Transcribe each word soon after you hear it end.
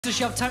Does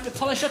she have time to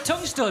polish her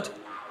tongue stud?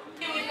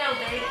 Here we go,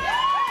 babe.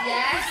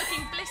 Yes. She's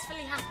looking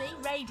blissfully happy,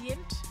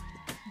 radiant,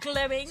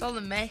 glowing. It's all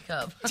the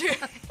makeup.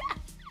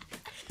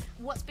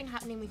 What's been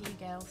happening with you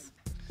girls?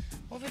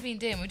 What have we been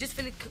doing? We just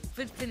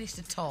finished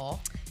a tour.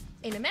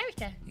 In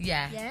America?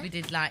 Yeah. We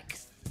did like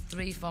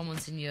 3-4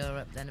 months in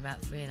Europe, then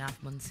about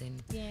 3.5 months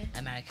in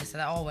America. So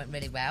that all went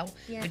really well.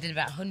 Yeah. We did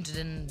about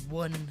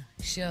 101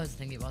 shows, I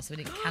think it was, so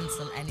we didn't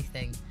cancel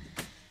anything.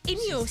 In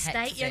your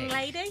state, young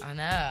lady? I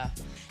know.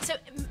 So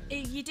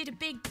you did a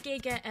big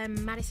gig at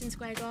Madison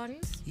Square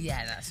Gardens?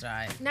 Yeah, that's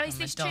right. Now, is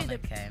this true?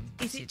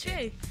 Is it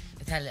true?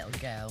 With her little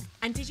girl.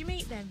 And did you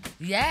meet them?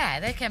 Yeah,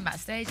 they came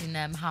backstage in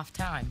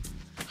half-time.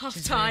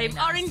 Half-time, really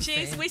nice,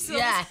 oranges, whistles.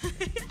 Yeah.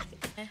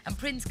 And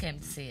Prince came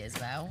to see it as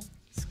well.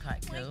 It's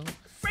quite cool. Like,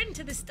 friend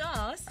to the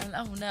stars.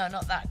 Oh no,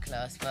 not that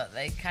close, but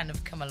they kind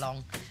of come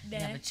along and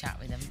have a chat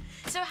with them.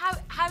 So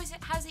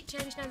how's it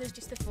changed now? There's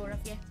just the 4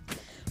 of you.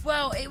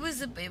 Well, it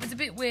was a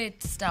bit weird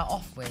to start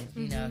off with,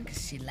 you know,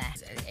 because she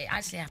left. It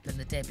actually happened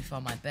the day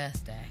before my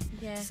birthday.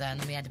 Yeah. So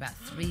and then we had about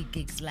 3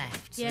 gigs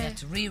left. So we had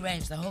to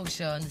rearrange the whole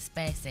show and the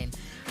spacing.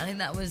 I think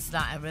that was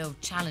like a real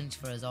challenge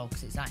for us all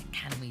because it's like,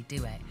 can we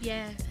do it?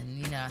 Yeah. And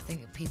you know, I think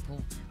that people,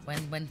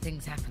 when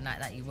things happen like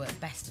that, you work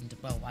best under.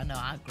 Well, I know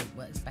our group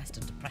works best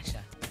under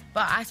pressure.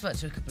 But I spoke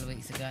to her a couple of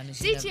weeks ago, and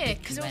she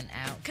went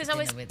out for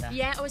dinner with her.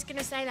 Yeah, I was going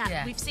to say that.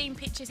 Yeah. We've seen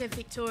pictures of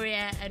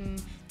Victoria and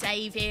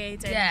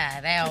David. And yeah,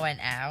 they all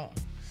went out.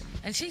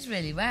 And she's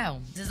really well.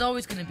 There's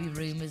always going to be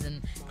rumours,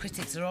 and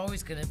critics are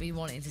always going to be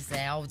wanting to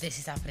say, oh, this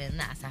is happening and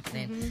that's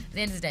happening. At the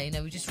end of the day, you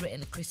know, we've just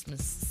written a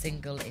Christmas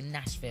single in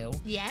Nashville.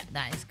 Yeah.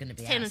 That is going to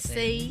be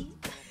Tennessee.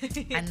 Out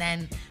soon. And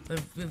then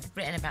we've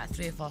written about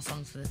 3 or 4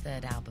 songs for the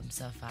 3rd album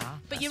so far.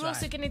 But you're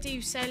also going to do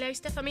solo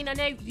stuff. I mean, I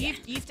know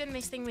you've done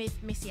this thing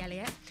with Missy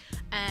Elliott.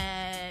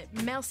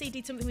 Mel C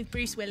did something with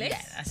Bruce Willis.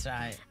 Yeah, that's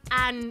right.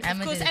 And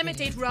of course Emma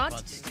did Rod.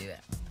 To do it.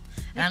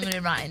 And I'm going to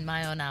be writing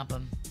my own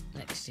album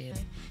next year.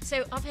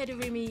 So I've heard a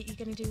rumour you're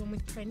going to do one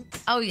with Prince.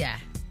 Oh yeah,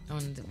 I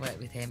want to work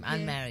with him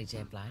and Mary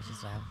J. Blige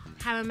as well.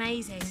 How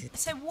amazing!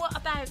 So what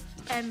about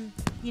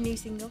your new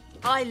single?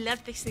 I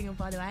love this single,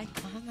 by the way.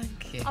 Oh,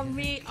 thank you.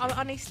 I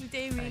honestly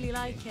do really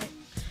like it.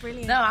 It's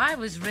brilliant. No, I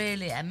was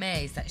really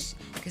amazed that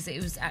because it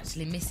was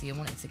actually Missy who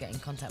wanted to get in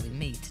contact with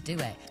me to do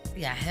it.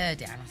 Yeah, I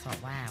heard it and I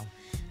thought, wow.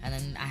 And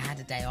then I had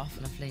a day off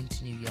and I flew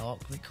into New York,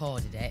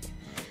 recorded it,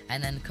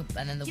 and then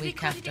the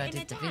week after I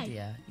did the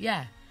video.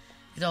 Yeah.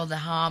 With all the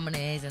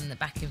harmonies and the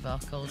backing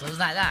vocals. I was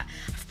like that,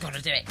 I've got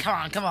to do it,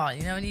 come on.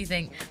 You know, when you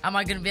think, am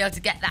I going to be able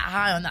to get that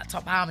high on that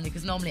top harmony?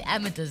 Because normally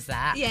Emma does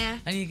that. Yeah.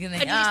 And you can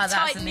think,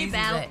 that's an easy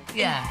bit.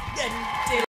 Yeah.